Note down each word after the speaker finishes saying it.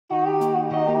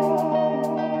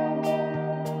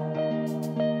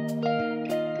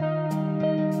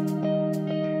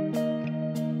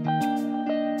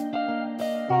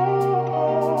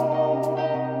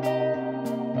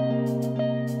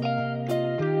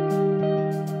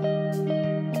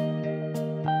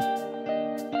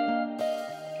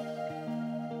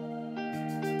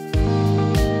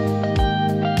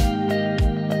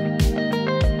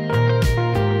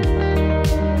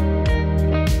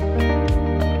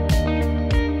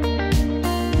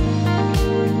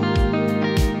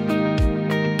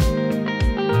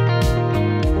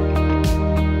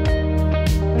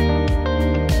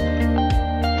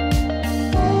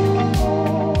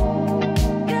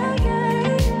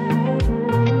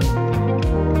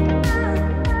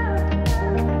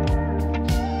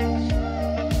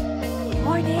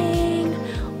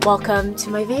Welcome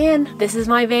to my van. This is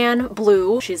my van,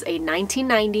 Blue. She's a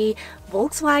 1990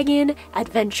 Volkswagen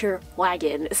Adventure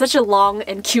Wagon. It's such a long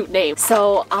and cute name.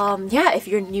 So yeah, if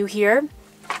you're new here,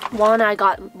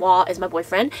 Wah is my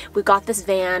boyfriend. We got this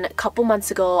van a couple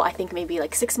months ago, I think maybe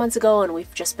like 6 months ago, and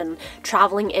we've just been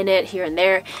traveling in it here and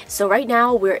there. So right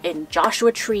now we're in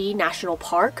Joshua Tree National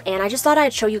Park, and I just thought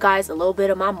I'd show you guys a little bit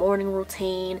of my morning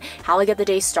routine, how I get the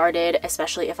day started,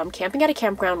 especially if I'm camping at a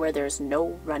campground where there's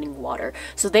no running water.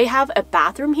 So they have a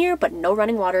bathroom here, but no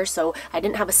running water, so I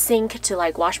didn't have a sink to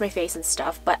like wash my face and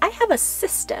stuff, but I have a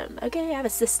system, okay? I have a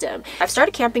system. I've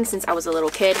started camping since I was a little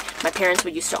kid. My parents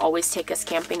used to always take us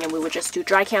camping, and we would just do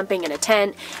dry camping in a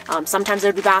tent. Sometimes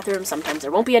there'd be bathrooms, sometimes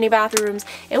there won't be any bathrooms,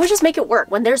 and we just make it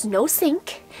work. When there's no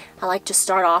sink, I like to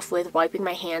start off with wiping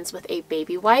my hands with a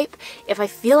baby wipe. If I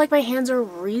feel like my hands are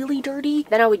really dirty,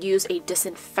 then I would use a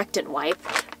disinfectant wipe,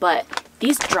 but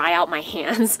these dry out my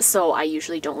hands, so I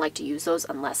usually don't like to use those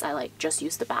unless I like just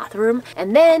use the bathroom.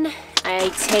 And then I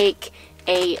take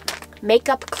a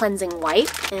makeup cleansing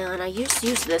wipe, and I just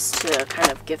use this to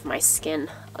kind of give my skin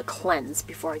a cleanse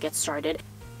before I get started.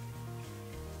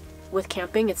 With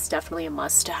camping, it's definitely a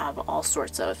must to have all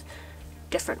sorts of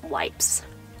different wipes,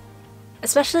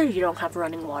 especially if you don't have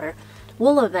running water.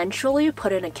 We'll eventually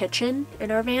put in a kitchen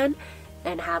in our van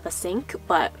and have a sink,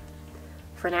 but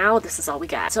for now, this is all we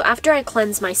got. So after I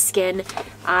cleanse my skin,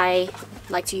 I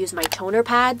like to use my toner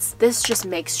pads. This just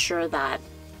makes sure that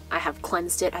I have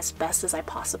cleansed it as best as I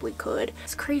possibly could.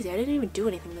 It's crazy, I didn't even do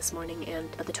anything this morning,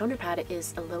 and the toner pad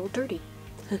is a little dirty.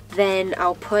 Then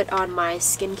I'll put on my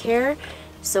skincare.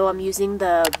 So I'm using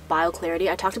the BioClarity.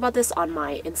 I talked about this on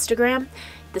my Instagram.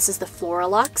 This is the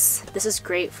Floralux. This is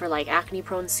great for like acne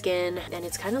prone skin, and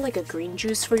it's kind of like a green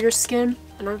juice for your skin.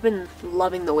 And I've been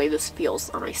loving the way this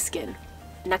feels on my skin.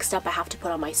 Next up, I have to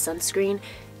put on my sunscreen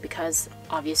because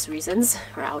obvious reasons.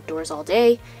 We're outdoors all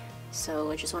day. So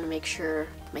I just want to make sure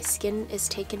my skin is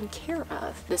taken care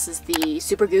of. This is the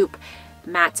Supergoop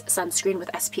matte sunscreen with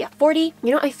SPF 40.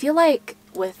 You know, I feel like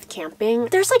with camping,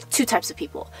 there's like two types of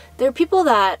people. There are people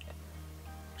that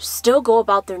still go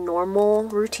about their normal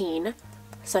routine,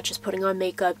 such as putting on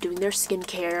makeup, doing their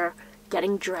skincare,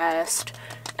 getting dressed.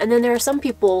 And then there are some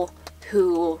people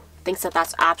who thinks that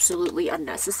that's absolutely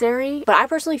unnecessary. But I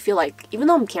personally feel like even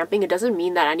though I'm camping, it doesn't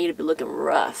mean that I need to be looking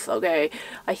rough, okay?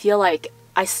 I feel like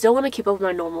I still want to keep up with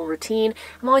my normal routine.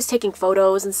 I'm always taking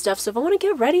photos and stuff, so if I want to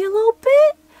get ready a little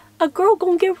bit, a girl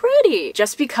gonna get ready.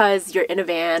 Just because you're in a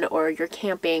van or you're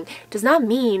camping does not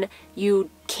mean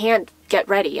you can't get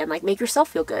ready and like make yourself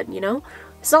feel good, you know?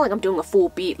 It's not like I'm doing a full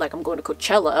beat like I'm going to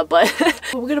Coachella, but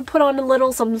we're gonna put on a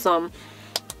little some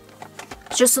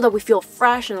just so that we feel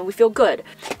fresh and we feel good.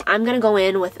 I'm gonna go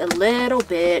in with a little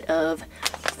bit of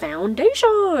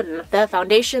foundation. The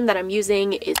foundation that I'm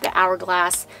using is the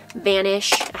Hourglass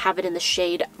Vanish. I have it in the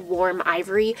shade Warm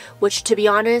Ivory, which to be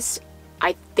honest,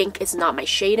 I think it's not my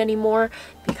shade anymore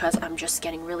because I'm just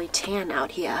getting really tan out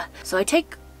here. So I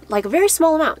take like a very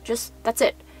small amount, that's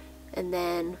it. And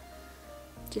then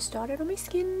just dot it on my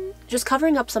skin, just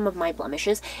covering up some of my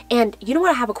blemishes. And you know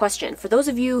what, I have a question. For those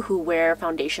of you who wear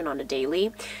foundation on a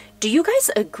daily, do you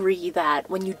guys agree that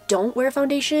when you don't wear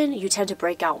foundation, you tend to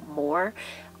break out more?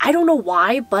 I don't know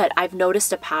why, but I've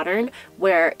noticed a pattern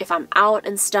where if I'm out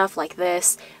and stuff like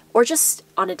this, or just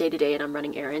on a day-to-day and I'm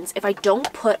running errands, if I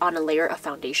don't put on a layer of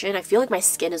foundation, I feel like my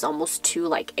skin is almost too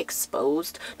like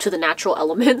exposed to the natural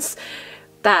elements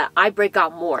that I break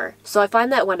out more. So I find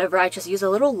that whenever I just use a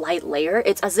little light layer,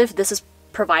 it's as if this is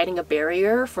providing a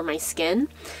barrier for my skin.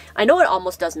 I know it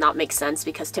almost does not make sense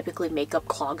because typically makeup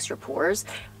clogs your pores,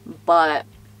 but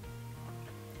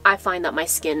I find that my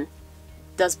skin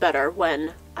does better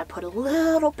when I put a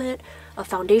little bit of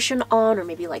foundation on, or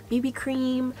maybe like BB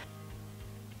cream.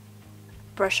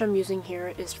 Brush I'm using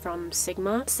here is from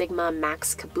Sigma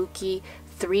Max Kabuki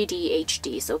 3D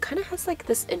HD, so it kind of has like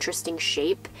this interesting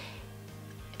shape,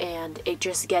 and it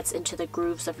just gets into the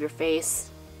grooves of your face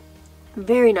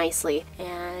very nicely.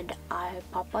 And I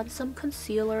pop on some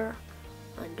concealer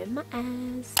under my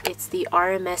eyes. It's the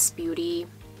RMS Beauty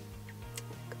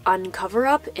Uncover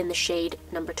Up in the shade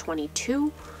number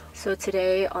 22. So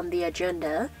today on the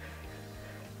agenda,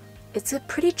 it's a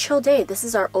pretty chill day. This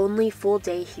is our only full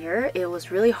day here. It was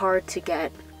really hard to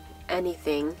get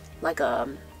anything like a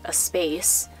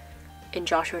space in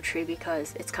Joshua Tree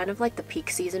because it's kind of like the peak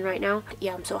season right now.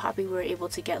 Yeah, I'm so happy we were able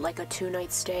to get like a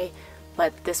 2-night stay,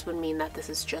 but this would mean that this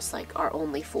is just like our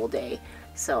only full day.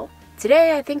 So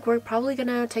today I think we're probably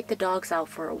gonna take the dogs out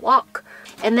for a walk.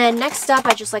 And then next up,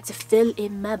 I just like to fill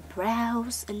in my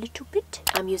brows a little bit.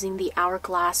 I'm using the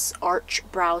Hourglass Arch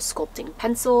Brow Sculpting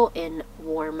Pencil in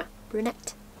Warm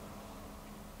Brunette.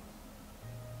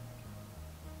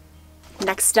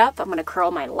 Next up, I'm going to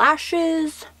curl my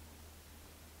lashes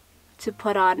to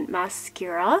put on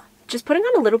mascara. Just putting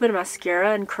on a little bit of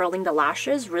mascara and curling the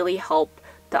lashes really help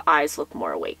the eyes look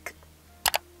more awake.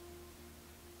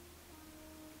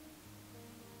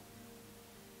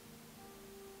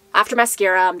 After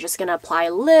mascara, I'm just going to apply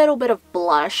a little bit of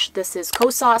blush. This is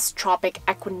Kosas Tropic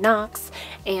Equinox,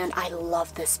 and I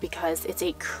love this because it's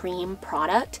a cream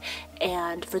product.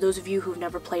 And for those of you who've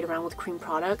never played around with cream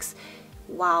products,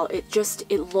 wow, it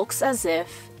looks as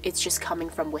if it's just coming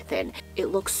from within. It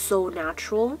looks so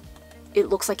natural. It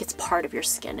looks like it's part of your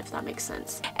skin, if that makes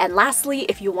sense. And lastly,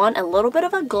 if you want a little bit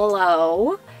of a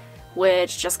glow,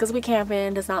 which just because we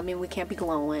camping does not mean we can't be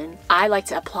glowing, I like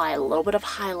to apply a little bit of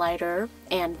highlighter,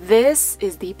 and this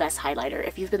is the best highlighter.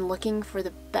 If you've been looking for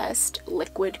the best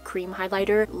liquid cream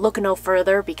highlighter, look no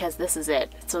further because this is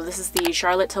it. So this is the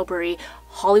Charlotte Tilbury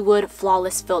Hollywood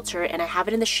Flawless Filter, and I have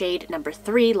it in the shade number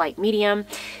 3, light medium.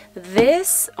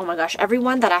 This, oh my gosh,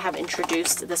 everyone that I have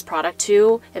introduced this product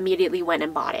to immediately went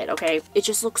and bought it, okay? It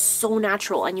just looks so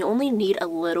natural, and you only need a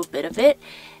little bit of it.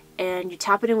 And you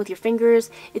tap it in with your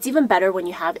fingers. It's even better when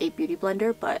you have a beauty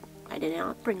blender, but I did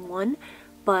not bring one.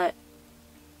 But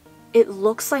it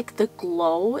looks like the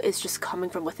glow is just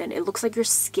coming from within. It looks like your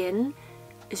skin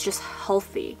is just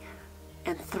healthy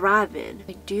and thriving.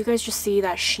 Like, do you guys just see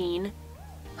that sheen?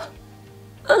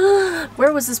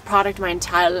 Where was this product my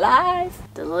entire life?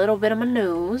 A little bit on my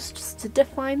nose, just to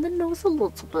define the nose a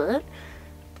little bit.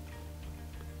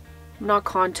 I'm not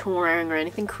contouring or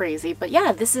anything crazy, but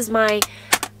yeah, this is my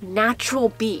natural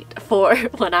beat for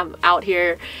when I'm out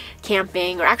here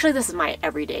camping, or actually this is my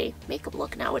everyday makeup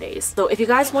look nowadays. So if you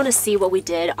guys want to see what we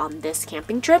did on this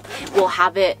camping trip, we'll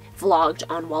have it vlogged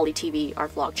on Weylie TV, our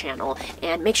vlog channel.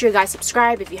 And make sure you guys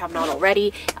subscribe if you have not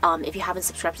already. If you haven't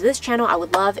subscribed to this channel, I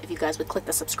would love if you guys would click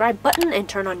the subscribe button and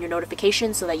turn on your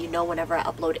notifications so that you know whenever I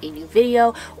upload a new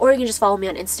video. Or you can just follow me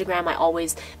on Instagram. I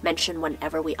always mention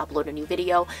whenever we upload a new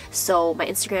video. So my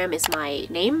Instagram is my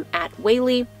name,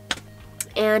 @Weylie.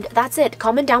 And that's it.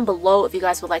 Comment down below if you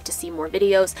guys would like to see more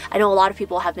videos. I know a lot of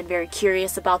people have been very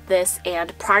curious about this,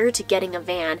 and prior to getting a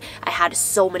van, I had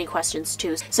so many questions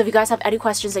too. So if you guys have any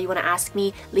questions that you want to ask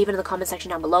me, leave it in the comment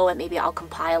section down below and maybe I'll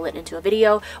compile it into a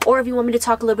video. Or if you want me to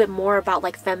talk a little bit more about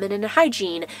like feminine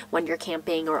hygiene when you're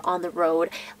camping or on the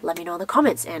road, let me know in the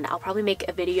comments and I'll probably make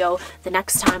a video the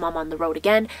next time I'm on the road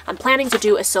again. I'm planning to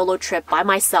do a solo trip by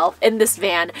myself in this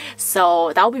van,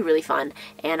 so that'll be really fun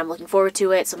and I'm looking forward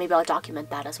to it. So maybe I'll document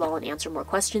that as well and answer more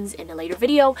questions in a later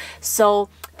video. So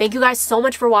thank you guys so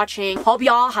much for watching. Hope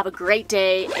y'all have a great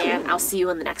day and I'll see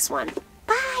you in the next one.